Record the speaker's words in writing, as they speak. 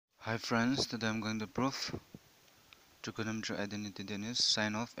Hi friends, today I'm going to prove trigonometry identity, that is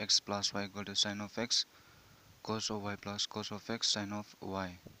sine of x plus y equal to sine of x cos of y plus cos of x sine of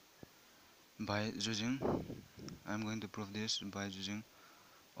y. I'm going to prove this by using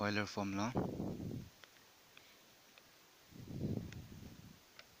Euler formula.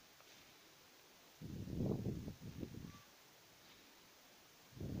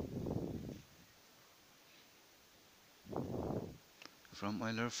 From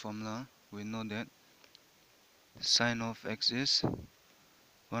Euler formula we know that sine of x is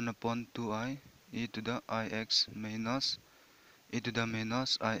 1 upon 2i e to the ix minus e to the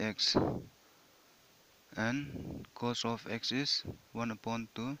minus ix, and cos of x is 1 upon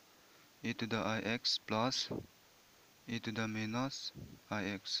 2 e to the ix plus e to the minus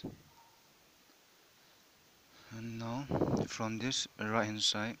ix. And now from this right hand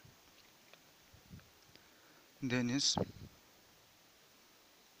side, then is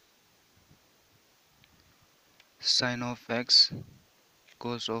sine of x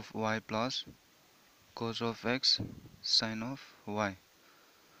cos of y plus cos of x sine of y.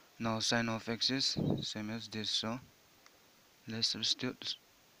 Now sine of x is same as this, so let's substitute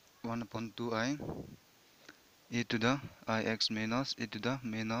 1 upon 2i e to the ix minus e to the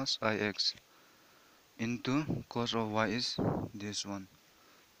minus ix into cos of y is this one,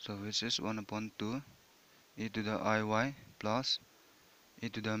 so which is 1 upon 2 e to the iy plus e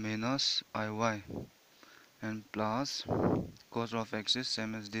to the minus iy, and plus cos of x is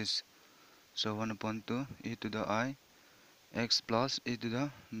same as this, so 1 upon 2 e to the I x plus e to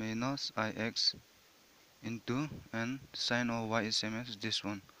the minus ix into, and sine of y is same as this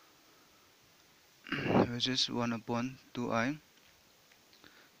one, which is 1 upon 2i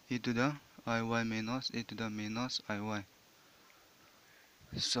e to the iy minus e to the minus iy.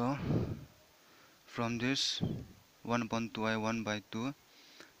 So from this 1 upon 2i 1 by 2,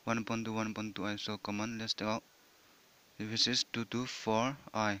 1 upon 2 1 upon 2i, so common, let's take out, which is 2 to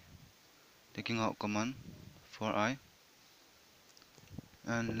 4i, taking out common 4i,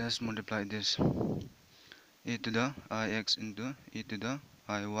 and let's multiply this e to the ix into e to the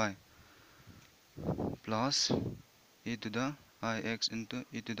iy plus e to the ix into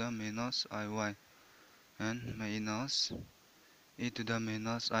e to the minus iy, and minus e to the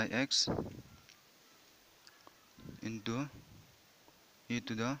minus ix into e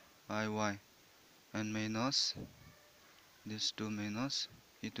to the iy, and minus this 2 minus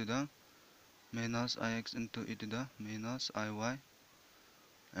e to the minus ix into e to the minus iy,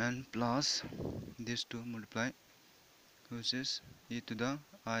 and plus this 2 multiply, which is e to the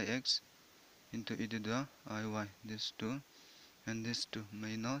ix into e to the iy, this 2, and this 2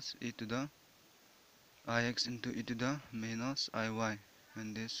 minus e to the ix into e to the minus iy,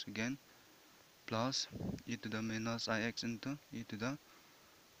 and this again plus e to the minus ix into e to the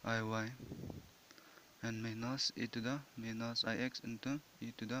iy, and minus e to the minus ix into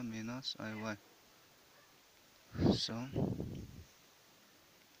e to the minus iy. So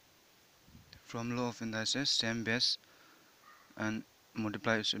from law of indices, same base and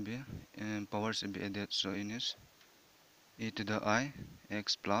multiply should be, power should be added, so in is e to the I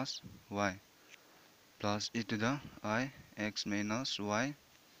x plus y plus e to the I x minus y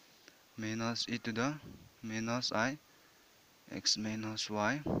minus e to the minus I x minus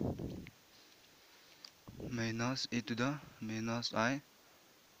y minus e to the minus I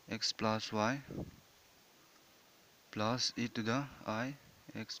x plus y plus e to the I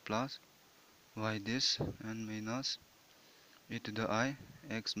x plus y this, and minus e to the I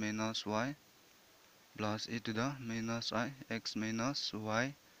x minus y plus e to the minus I x minus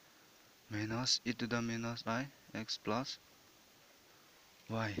y minus e to the minus I x plus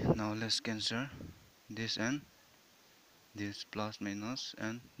y. Now let's cancel this and this, plus minus,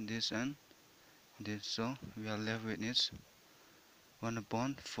 and this and this, so we are left with is 1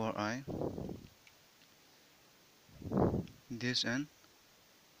 upon 4i, this and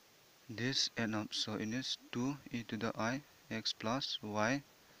this end up, so it is 2 e to the I x plus y,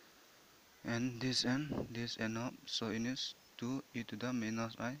 and this and this end up, so it is 2 e to the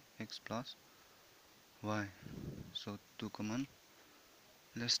minus I x plus y, so 2 common,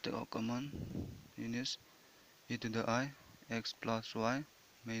 let's take out common, it is e to the I x plus y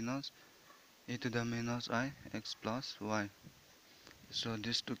minus e to the minus I x plus y, so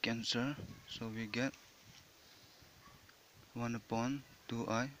this to cancel, so we get 1 upon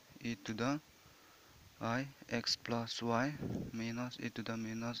 2i e to the I x plus y minus e to the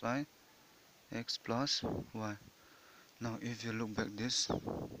minus I x plus y. Now if you look back this,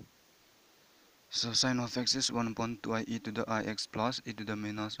 so sine of x is 1 upon 2i e to the I x plus e to the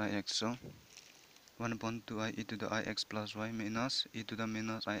minus I x, so 1 upon 2i e to the ix plus y minus e to the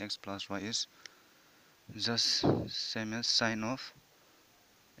minus ix plus y is just same as sine of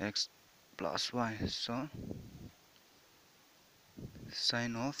x plus y. So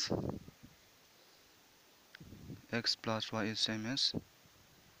sine of x plus y is same as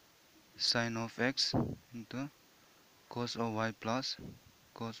sine of x into cos of y plus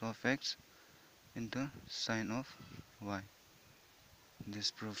cos of x into sine of y. This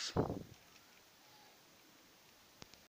proves.